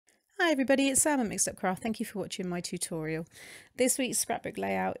Hi everybody, it's Sam at Mixed Up Craft. Thank you for watching my tutorial. This week's scrapbook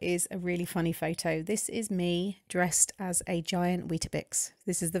layout is a really funny photo. This is me dressed as a giant Weetabix.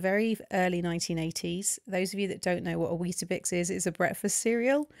 This is the very early 1980s. Those of you that don't know what a Weetabix is, it's a breakfast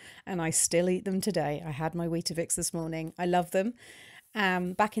cereal and I still eat them today. I had my Weetabix this morning. I love them.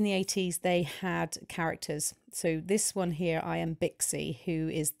 Back in the 80s, they had characters. So this one here, I am Bixie, who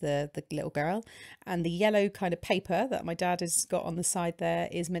is the little girl. And the yellow kind of paper that my dad has got on the side there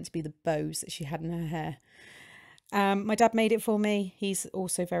is meant to be the bows that she had in her hair. My dad made it for me. He's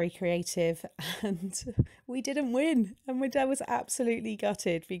also very creative. And we didn't win. And my dad was absolutely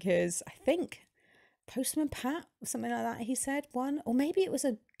gutted because I think Postman Pat or something like that, he said, won. Or maybe it was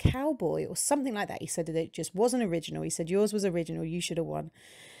a cowboy or something like that. He said that it just wasn't original. He said yours was original, you should have won.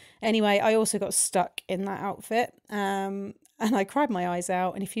 Anyway, I also got stuck in that outfit and I cried my eyes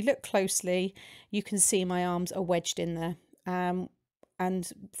out, and if you look closely you can see my arms are wedged in there,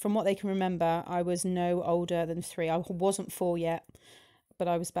 and from what they can remember I was no older than 3. I wasn't 4 yet, but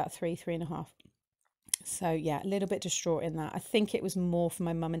I was about 3.5. So yeah, a little bit distraught in that. I think it was more for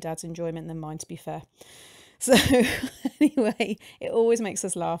my mum and dad's enjoyment than mine, to be fair. So anyway, it always makes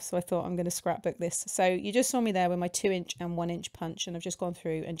us laugh. So I thought I'm going to scrapbook this. So you just saw me there with my 2-inch and 1-inch punch, and I've just gone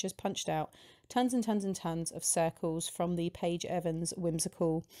through and just punched out tons and tons and tons of circles from the Paige Evans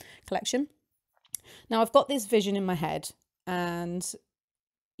Whimsical collection. Now I've got this vision in my head, and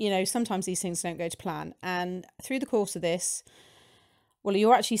you know, sometimes these things don't go to plan. And through the course of this, well,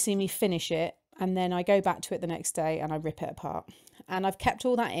 you'll actually see me finish it, and then I go back to it the next day and I rip it apart. And I've kept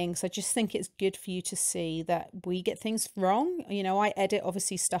all that in because I just think it's good for you to see that we get things wrong. You know, I edit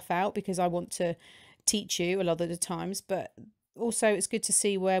obviously stuff out because I want to teach you a lot of the times, but also it's good to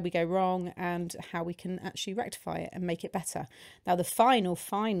see where we go wrong and how we can actually rectify it and make it better. Now the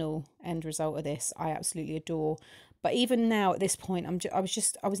final end result of this I absolutely adore, but even now at this point I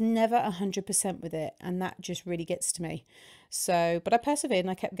was never 100% with it, and that just really gets to me. So but I persevered and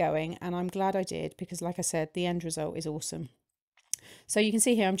I kept going, and I'm glad I did, because like I said, the end result is awesome. So you can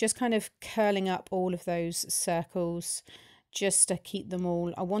see here I'm just kind of curling up all of those circles just to keep them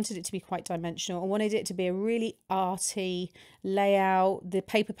all. I wanted it to be quite dimensional. I wanted it to be a really arty layout. The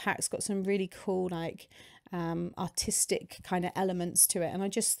paper pack's got some really cool like artistic kind of elements to it, and I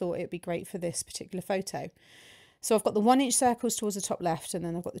just thought it'd be great for this particular photo. So I've got the 1-inch circles towards the top left, and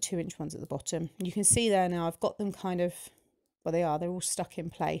then I've got the 2-inch ones at the bottom. You can see there now I've got them kind of, well, they're all stuck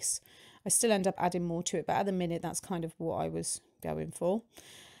in place. I still end up adding more to it, but at the minute that's kind of what I was going for.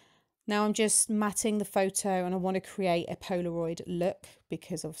 Now I'm just matting the photo, and I want to create a Polaroid look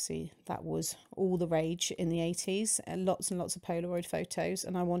because obviously that was all the rage in the 80s, and lots of Polaroid photos,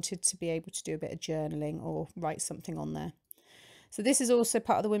 and I wanted to be able to do a bit of journaling or write something on there. So this is also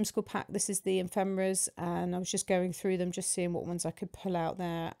part of the Whimsical pack. This is the ephemeras, and I was just going through them, just seeing what ones I could pull out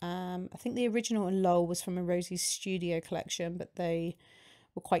there. I think the original and Lol was from a Rosie's Studio collection, but they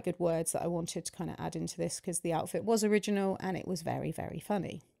were quite good words that I wanted to kind of add into this because the outfit was original and it was very, very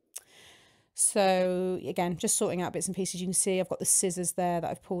funny. So again, just sorting out bits and pieces. You can see I've got the scissors there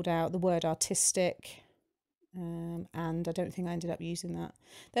that I've pulled out, the word artistic. And I don't think I ended up using that.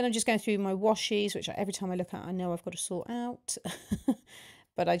 Then I'm just going through my washies, which every time I look at I know I've got to sort out.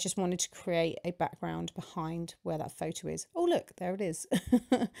 But I just wanted to create a background behind where that photo is. Oh look, there it is.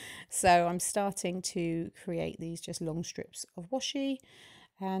 So I'm starting to create these just long strips of washi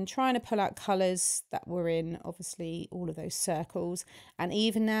and trying to pull out colours that were in obviously all of those circles. And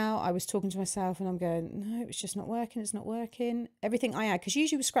even now I was talking to myself and I'm going, no, it's just not working, it's not working. Everything I add, because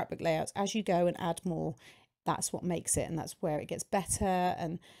usually with scrapbook layouts, as you go and add more, that's what makes it, and that's where it gets better.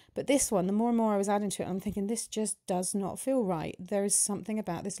 But this one, the more and more I was adding to it, I'm thinking this just does not feel right. There is something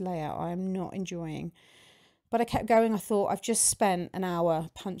about this layout I am not enjoying. But I kept going. I thought, I've just spent an hour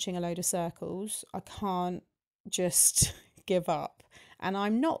punching a load of circles. I can't just give up. And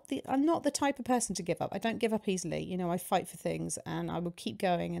I'm not the type of person to give up. I don't give up easily. You know, I fight for things, and I will keep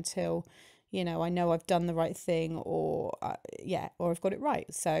going until, you know I've done the right thing, or or I've got it right.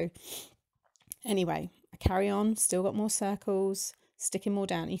 So anyway, I carry on, still got more circles, sticking more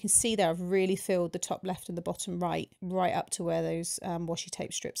down. You can see there I've really filled the top left and the bottom right up to where those washi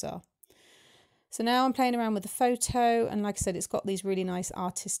tape strips are. So now I'm playing around with the photo, and like I said, it's got these really nice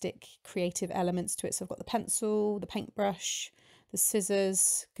artistic creative elements to it. So I've got the pencil, the paintbrush, the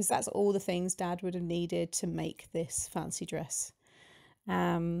scissors, because that's all the things Dad would have needed to make this fancy dress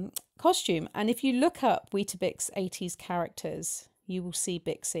costume. And if you look up Weetabix 80s characters, you will see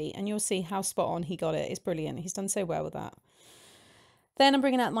Bixie, and you'll see how spot on he got it. It's brilliant. He's done so well with that. Then I'm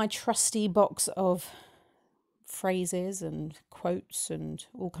bringing out my trusty box of phrases and quotes and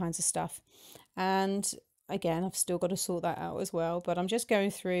all kinds of stuff. And again, I've still got to sort that out as well, but I'm just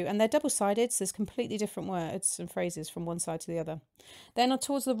going through, and they're double-sided, so there's completely different words and phrases from one side to the other. Then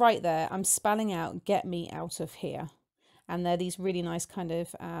towards the right there, I'm spelling out "get me out of here," and they're these really nice kind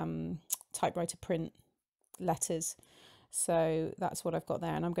of typewriter print letters. So that's what I've got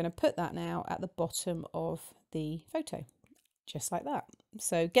there, and I'm going to put that now at the bottom of the photo, just like that.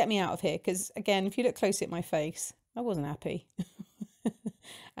 So get me out of here, because again, if you look closely at my face, I wasn't happy.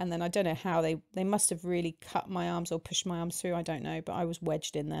 And then I don't know how they must have really cut my arms or pushed my arms through, I don't know, but I was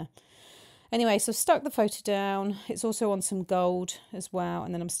wedged in there. Anyway, so I've stuck the photo down. It's also on some gold as well,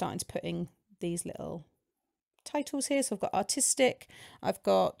 and then I'm starting to put in these little titles here. So I've got artistic, I've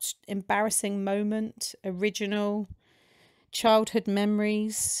got embarrassing moment, original, childhood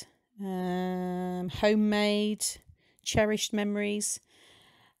memories, homemade, cherished memories,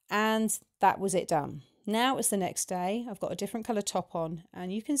 and that was it done. Now it's the next day. I've got a different colour top on,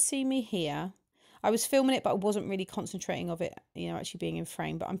 and you can see me here. I was filming it, but I wasn't really concentrating of it, actually being in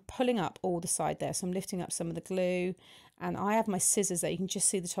frame, but I'm pulling up all the side there. So I'm lifting up some of the glue, and I have my scissors there. You can just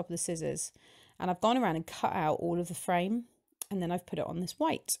see the top of the scissors, and I've gone around and cut out all of the frame, and then I've put it on this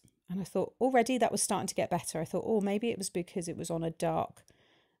white. And I thought already that was starting to get better. I thought, oh, maybe it was because it was on a dark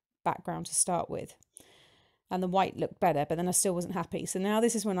background to start with, and the white looked better, but then I still wasn't happy. So now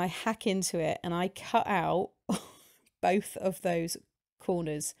this is when I hack into it and I cut out both of those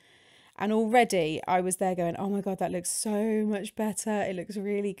corners. And already I was there going, oh my God, that looks so much better. It looks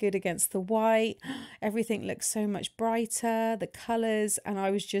really good against the white. Everything looks so much brighter, the colours. And I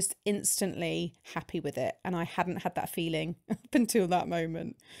was just instantly happy with it. And I hadn't had that feeling up until that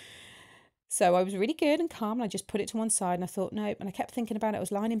moment. So I was really good and calm, and I just put it to one side, and I thought, nope. And I kept thinking about it. I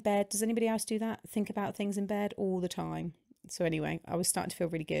was lying in bed. Does anybody else do that? Think about things in bed all the time. So anyway, I was starting to feel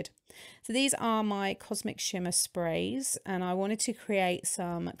really good. So these are my Cosmic Shimmer sprays, and I wanted to create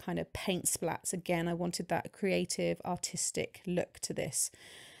some kind of paint splats. Again, I wanted that creative, artistic look to this.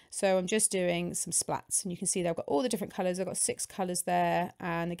 So I'm just doing some splats, and you can see that I've got all the different colours. I've got 6 colours there,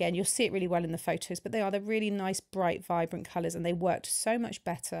 and again, you'll see it really well in the photos, but they're really nice, bright, vibrant colours, and they worked so much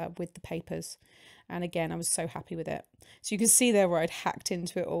better with the papers. And again, I was so happy with it. So you can see there where I'd hacked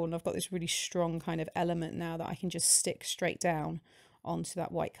into it all, and I've got this really strong kind of element now that I can just stick straight down onto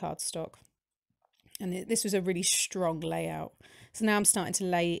that white cardstock. And this was a really strong layout. So now I'm starting to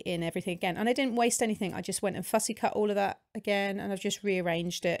lay in everything again. And I didn't waste anything. I just went and fussy cut all of that again, and I've just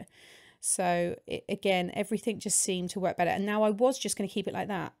rearranged it. So again, everything just seemed to work better. And now I was just going to keep it like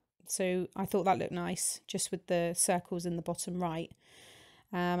that. So I thought that looked nice, just with the circles in the bottom right.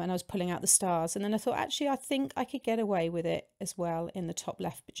 And I was pulling out the stars. And then I thought, actually, I think I could get away with it as well in the top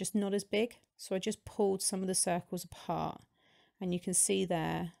left, but just not as big. So I just pulled some of the circles apart. And you can see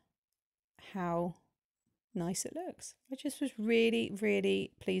there how nice it looks. I just was really,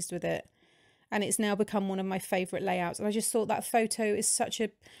 really pleased with it, and it's now become one of my favorite layouts. And I just thought that photo is such a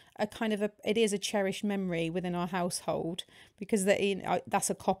kind of it is a cherished memory within our household, because that's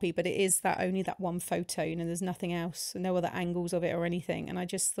a copy, but it is only that one photo, and there's nothing else, no other angles of it or anything. And I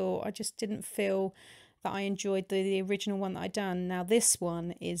just thought, I just didn't feel that I enjoyed the original one that I'd done. Now this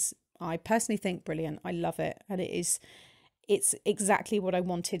one is, I personally think, brilliant. I love it, and it's exactly what I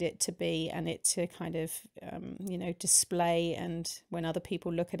wanted it to be, and it to kind of, display. And when other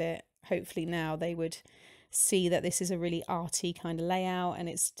people look at it, hopefully now they would see that this is a really arty kind of layout, and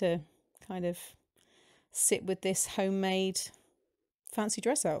it's to kind of sit with this homemade fancy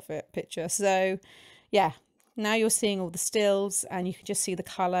dress outfit picture. So yeah, now you're seeing all the stills, and you can just see the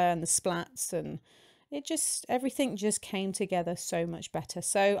colour and the splats, and everything just came together so much better.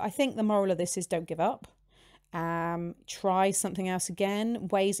 So I think the moral of this is, don't give up. Try something else again,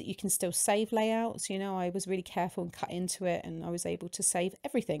 ways that you can still save layouts. I was really careful and cut into it, and I was able to save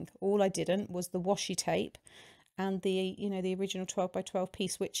everything. All I didn't was the washi tape and the original 12 by 12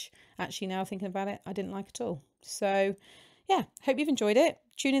 piece, which actually, now thinking about it, I didn't like at all. So yeah, hope you've enjoyed it.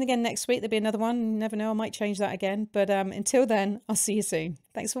 Tune in again next week. There'll be another one. You never know, I might change that again, but until then, I'll see you soon.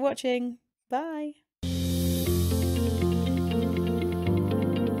 Thanks for watching. Bye.